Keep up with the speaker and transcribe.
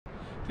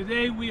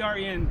Today we are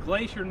in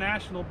Glacier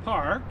National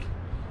Park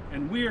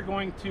and we are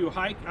going to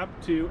hike up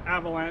to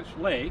Avalanche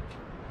Lake.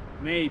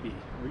 Maybe.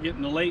 We're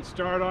getting a late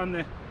start on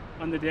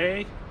the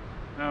day.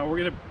 We're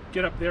going to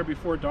get up there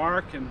before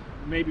dark and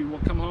maybe we'll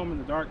come home in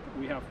the dark, but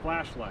we have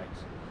flashlights.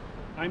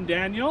 I'm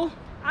Daniel.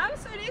 I'm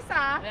Sunisa.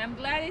 I'm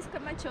Gladys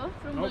Camacho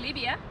from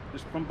Bolivia.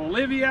 Just from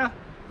Bolivia.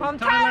 From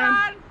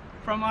Thailand.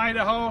 From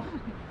Idaho.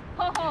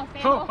 Ho ho, say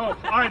Ho ho,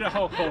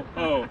 Idaho, ho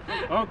ho.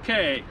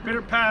 Okay,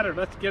 pitter patter,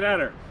 let's get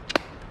at her.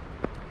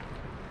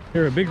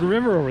 Here's a big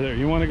river over there.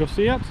 You want to go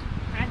see it?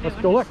 Let's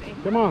go look.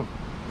 Come on.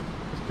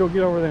 Let's go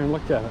get over there and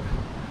look at it.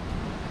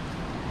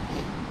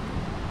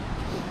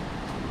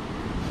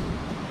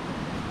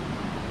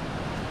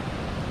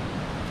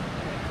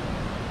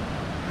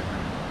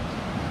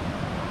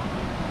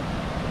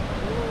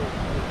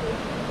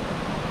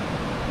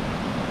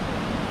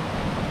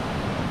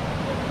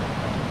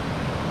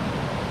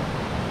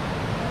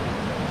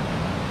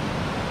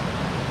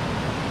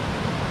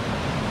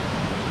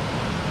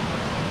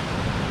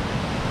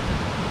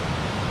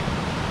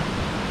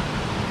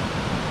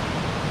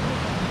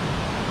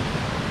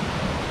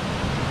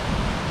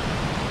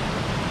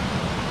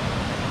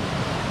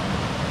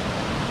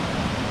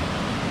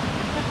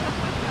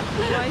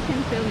 I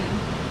can film you.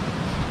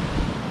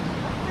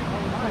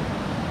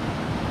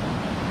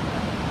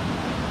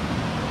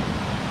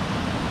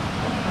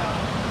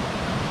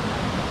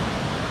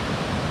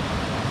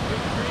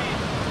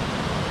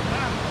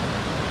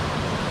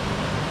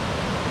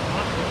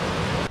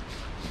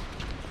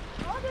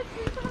 Oh, the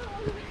trees are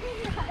all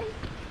really nice.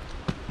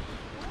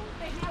 Oh,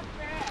 they have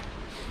bears.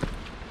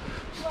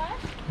 What?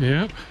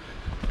 Yep.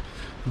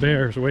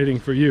 Bears waiting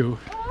for you.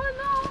 Oh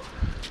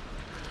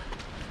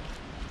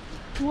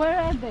no. Where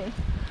are they?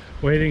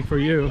 Waiting for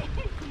you.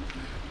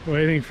 They're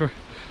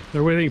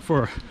waiting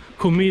for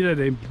comida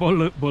de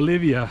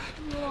Bolivia.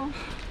 Oh.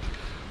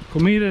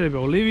 Comida de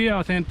Bolivia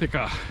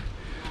auténtica.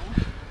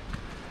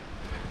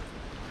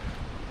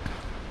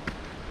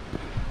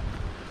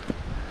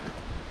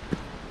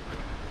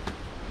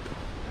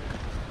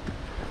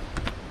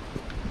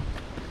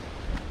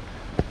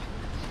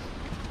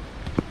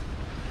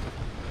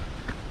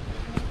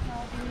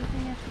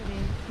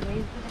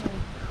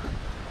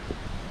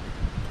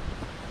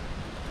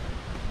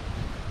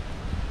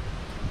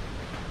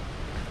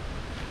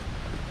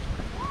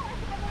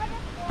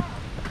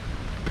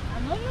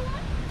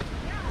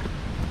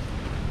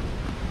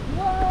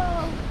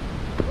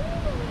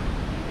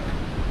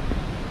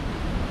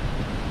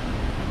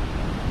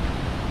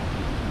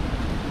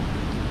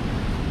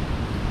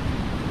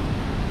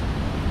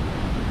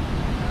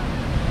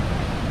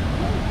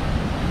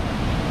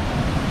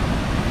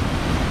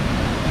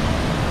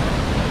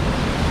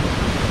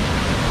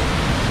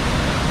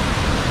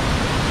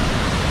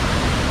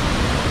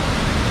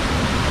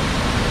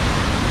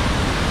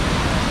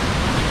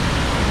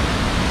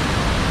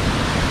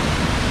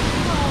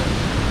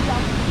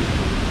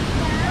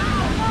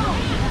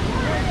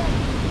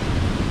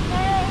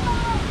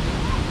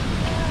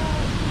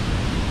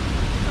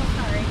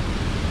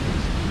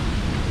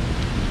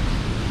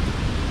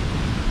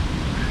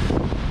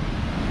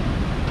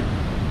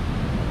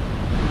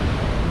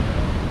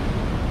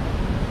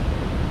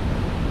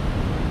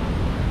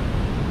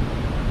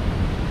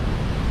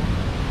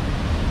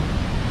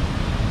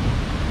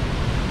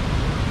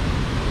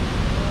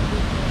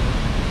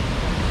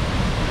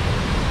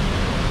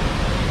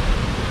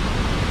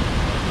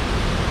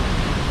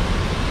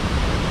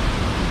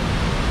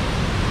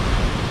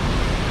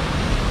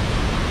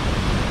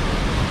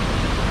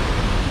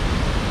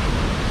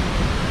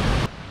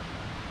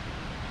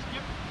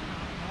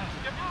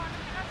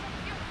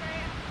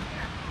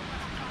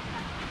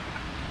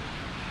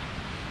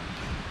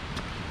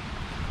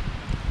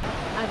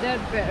 Are there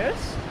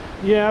bears?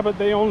 Yeah, but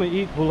they only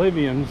eat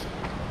Bolivians,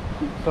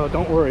 so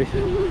don't worry.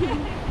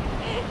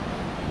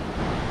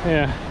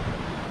 Yeah,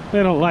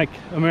 they don't like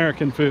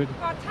American food.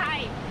 Or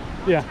Thai.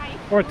 Yeah, Thai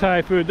or food.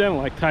 Thai food. They don't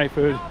like Thai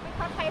food. No,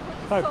 because Thai food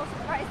is Thai- so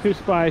spicy. Too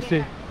spicy.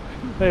 Yeah.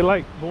 They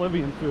like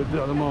Bolivian food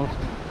the most.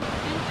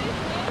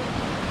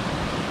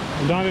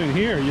 Not in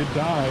here, you'd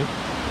die.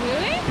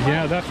 Really?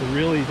 Yeah, that's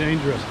really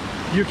dangerous.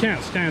 You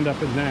can't stand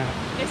up in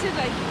that. Is it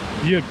like...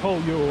 You'd pull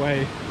you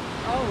away.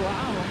 Oh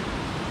wow.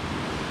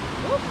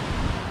 Oops.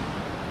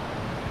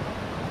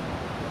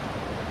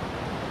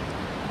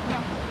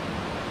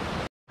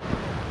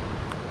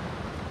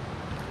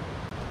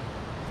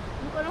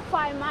 I'm gonna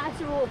find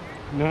mushroom.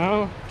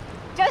 No?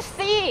 Just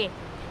see.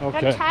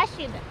 Okay. Don't touch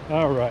it.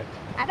 All right.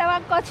 I don't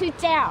want to go to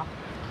jail.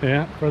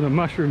 Yeah, for the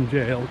mushroom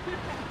jail.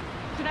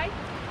 Should I?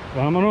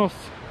 Vámonos.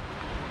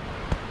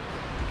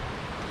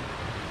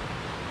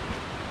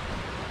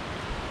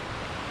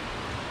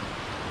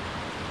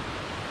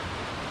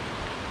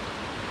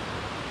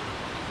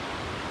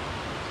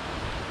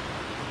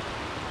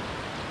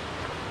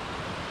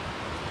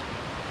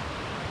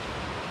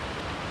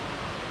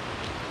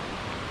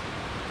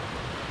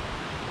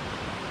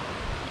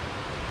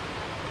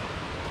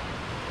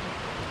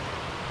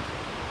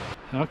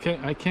 Okay,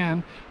 I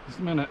can. Just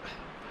a minute.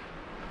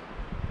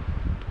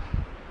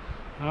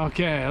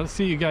 Okay, let's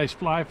see you guys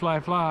fly, fly,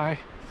 fly.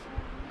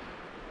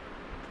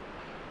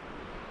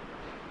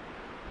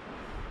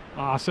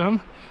 Awesome.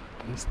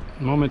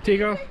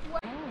 Momentico.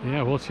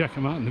 Yeah, we'll check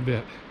them out in a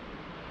bit.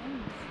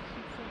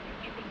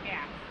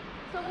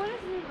 So what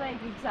is the lake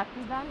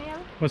exactly, Daniel?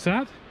 What's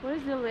that? What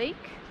is the lake?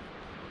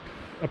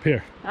 Up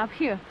here. Up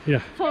here.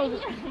 Yeah.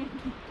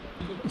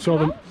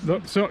 So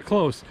So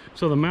close.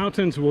 So the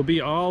mountains will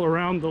be all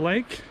around the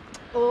lake,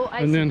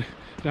 and then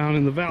down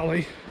in the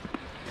valley.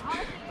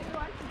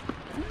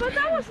 But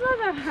that was not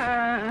a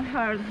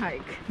hard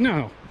hike.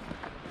 No,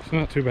 it's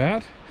not too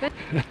bad.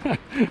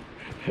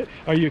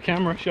 Are you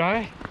camera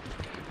shy?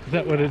 Is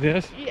that what it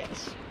is?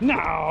 Yes.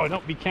 No,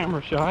 don't be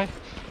camera shy.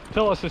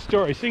 Tell us a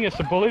story. Sing us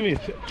a Bolivian.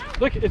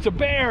 Look, it's a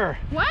bear.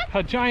 What?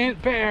 A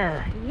giant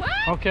bear. What?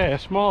 Okay, a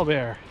small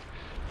bear.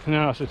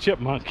 No, it's a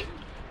chipmunk.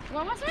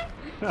 What was it?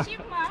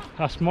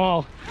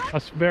 Chipmunk.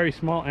 A very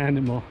small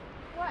animal.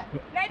 What?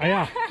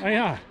 Allá,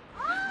 allá.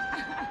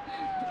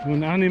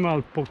 Un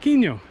animal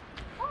pequeño.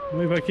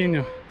 Muy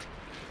pequeño.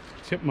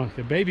 Chipmunk,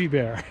 a baby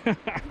bear.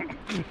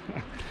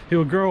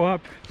 He'll grow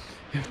up.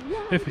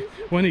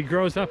 When he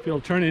grows up,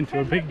 he'll turn into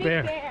a big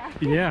bear.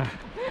 Yeah,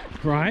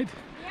 right?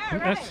 Yeah,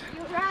 right.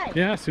 You're right.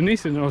 Yeah,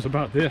 Sunisa knows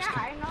about this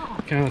I know.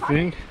 kind of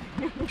thing.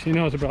 She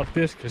knows about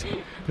this because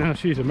now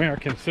she's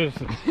American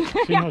citizen.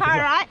 She knows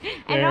about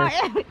I know bears.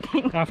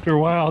 everything. After a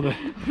while,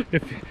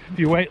 if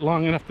you wait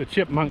long enough, the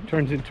chipmunk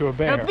turns into a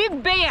bear. A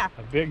big bear.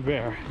 A big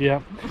bear,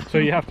 yeah. So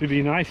you have to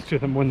be nice to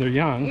them when they're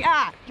young.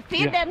 Yeah.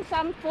 Feed them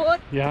some food.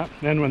 Yeah,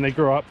 then when they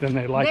grow up, then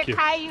they like They you.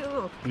 tie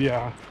you.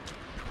 Yeah.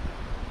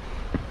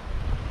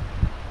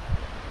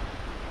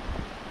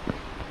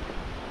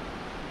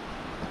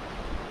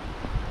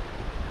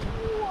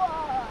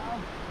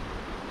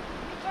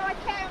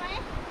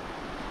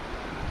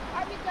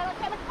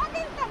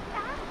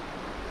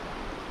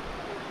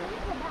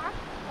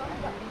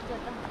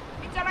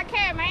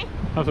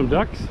 Have some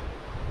ducks?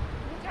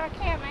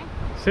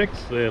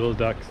 6 little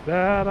ducks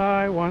that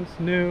I once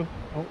knew.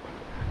 Oh.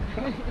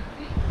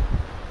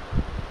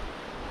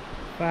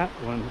 Fat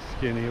ones,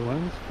 skinny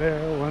ones,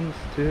 fair ones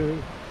too.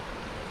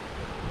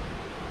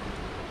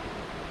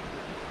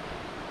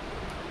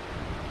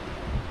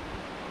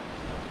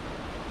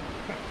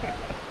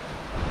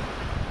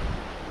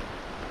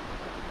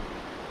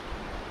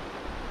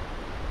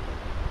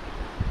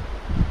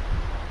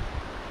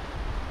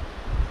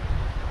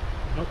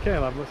 Okay,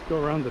 love, let's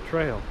go around the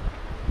trail.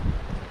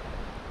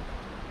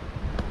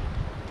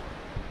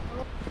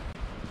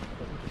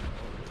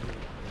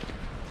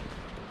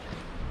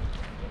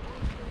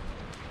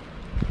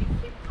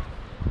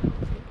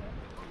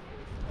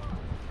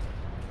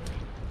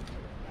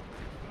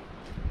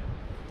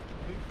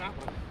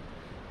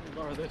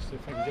 Borrow this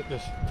if I can get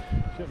this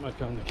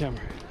chipmunk on the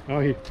camera. Oh,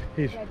 he's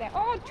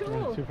Oh, two.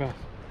 running too fast.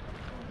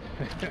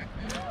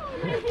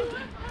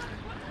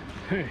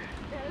 Hey,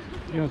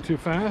 you going too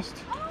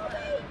fast?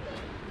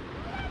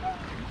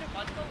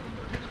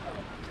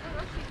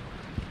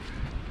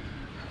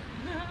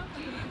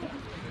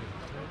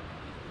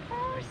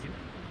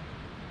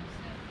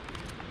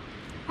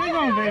 Hang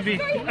on, baby.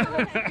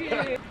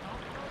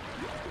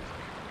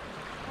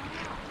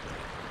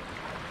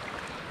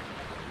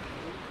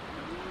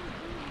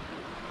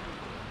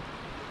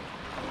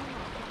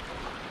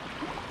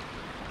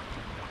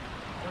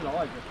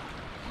 나와 이제.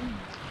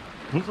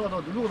 무서워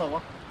너 누르고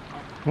나와.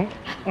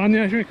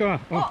 안녕하십니까.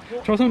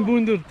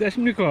 조선분들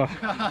되십니까?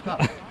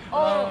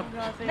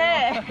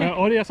 네.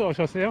 어디에서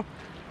오셨어요?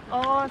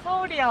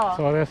 서울이요.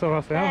 서울에서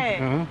왔어요?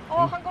 네.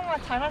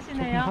 한국말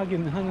잘하시네요.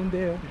 하긴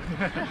하는데요.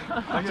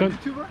 전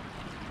유튜버?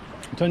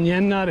 전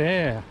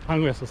옛날에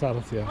한국에서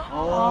살았어요.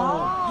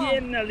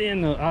 옛날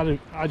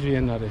아주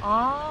옛날에.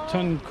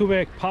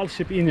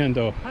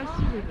 1982년도.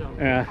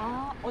 80이죠. 예.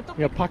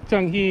 어떻게?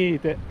 박정희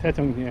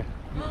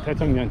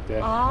대통령 때.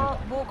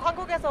 뭐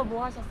한국에서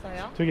뭐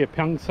하셨어요? 저기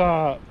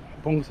병사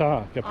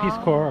봉사,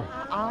 피스코어.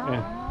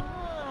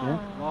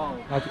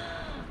 아주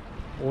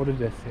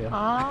오래됐어요.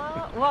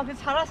 와, 그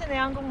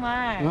잘하시네요,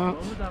 한국말.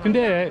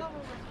 근데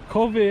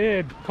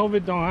코비드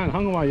동안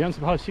한국말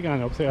연습할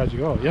시간이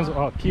없어가지고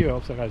기회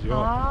없어가지고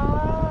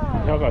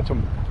혀가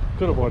좀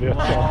끌어버렸죠.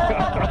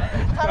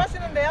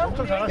 잘하시는데요?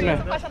 엄청 잘하시네요.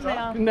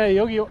 연습하셨네요. 근데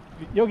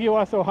여기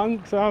와서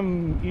한국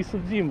사람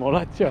있을지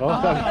몰랐죠.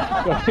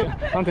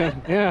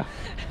 아무튼 예,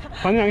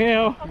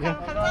 환영해요.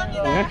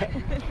 감사합니다.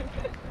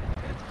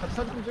 같이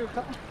사진 좀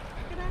찍을까?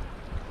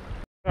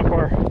 Up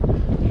our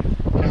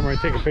camera and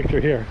take a picture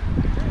here.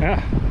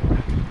 Yeah.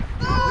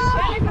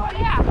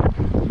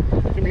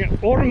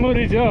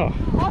 얼음물이죠?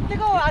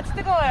 뜨거워요. 아주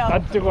뜨거워요.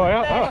 아주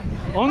뜨거워요? 네.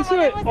 온수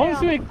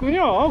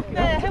있군요.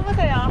 네,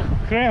 해보세요.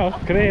 그래요.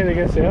 그래야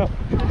되겠어요.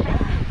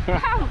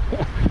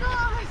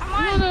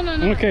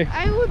 No. Okay.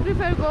 I would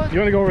prefer go. You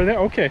want to go over there?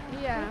 Okay.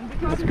 Yeah.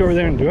 Let's go over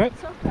there and do it.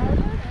 So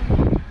crowded.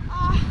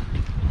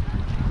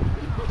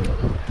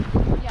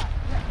 Yeah.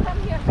 Come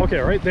here. Okay,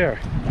 right there.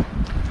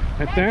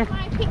 Right there.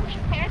 My picnic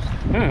first.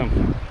 Yeah.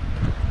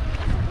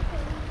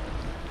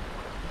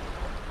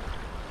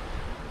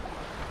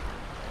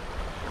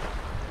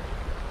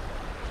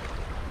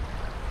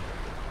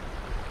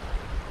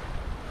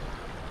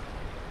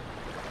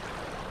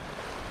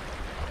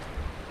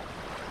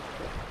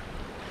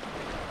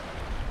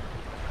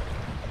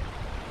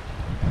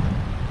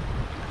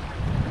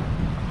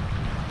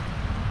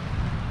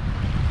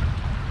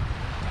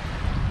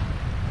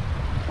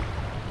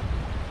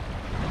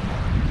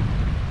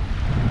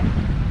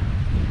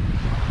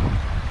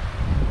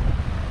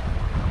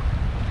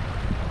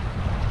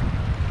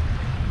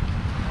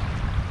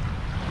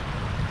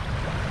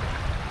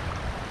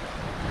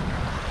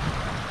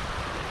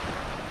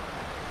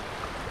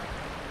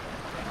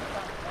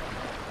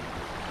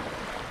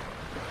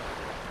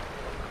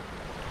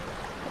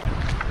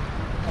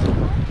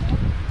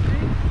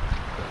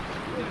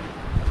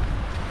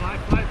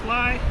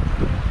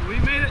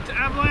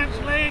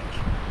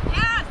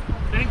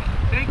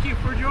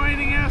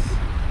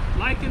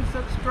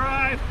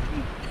 subscribe.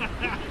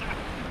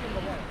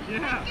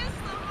 Yeah. Thank you so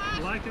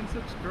much. Like and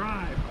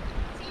subscribe.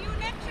 See you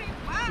next trip.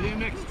 Bye. See you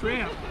next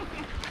trip.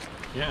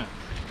 Yeah.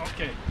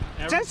 Okay.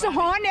 Just everybody-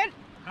 hold it.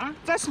 Huh?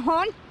 Just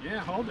hold. Yeah,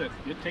 hold it.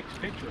 It takes a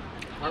picture.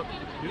 Or,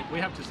 we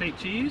have to say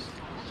cheese.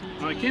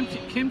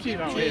 Kimchi.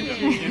 Yeah.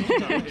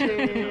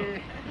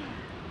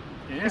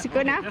 Is it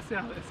good now? That's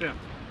it.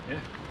 Yeah.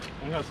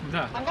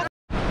 반갑습니다.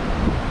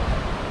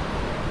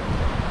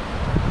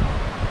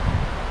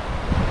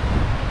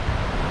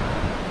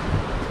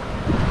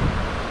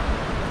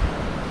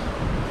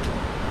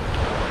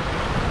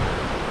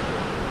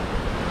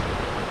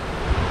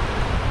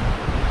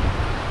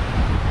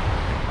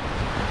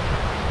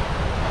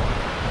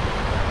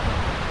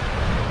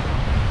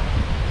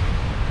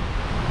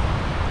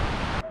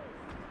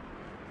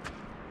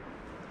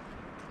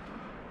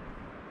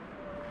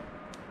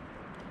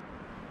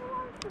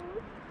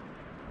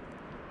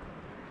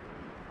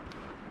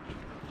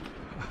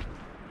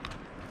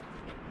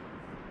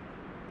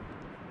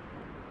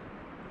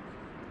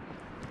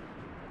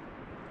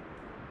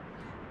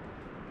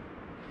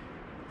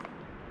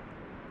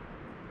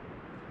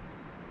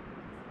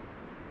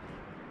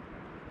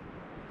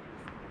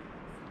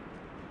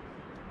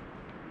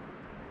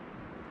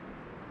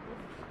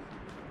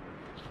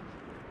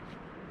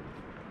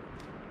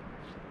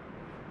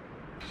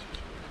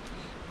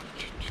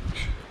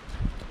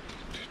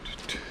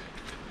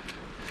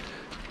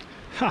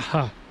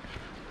 Haha.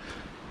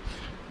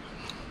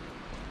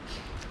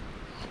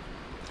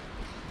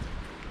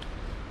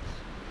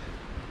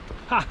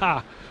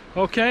 Haha.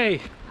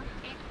 Okay.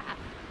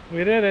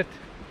 We did it.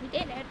 We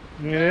did it.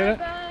 We did it.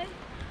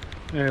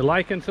 Bye.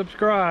 Like and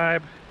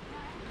subscribe.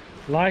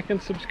 Like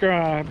and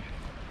subscribe.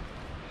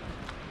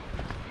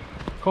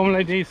 Como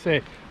le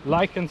dice?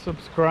 Like and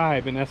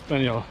subscribe en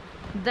español.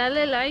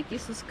 Dale like y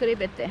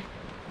suscríbete.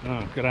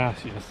 Ah,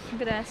 gracias.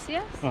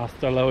 Gracias.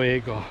 Hasta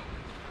luego.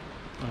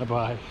 Bye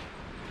bye.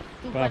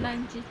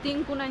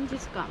 Tingkunan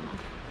jis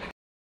kama.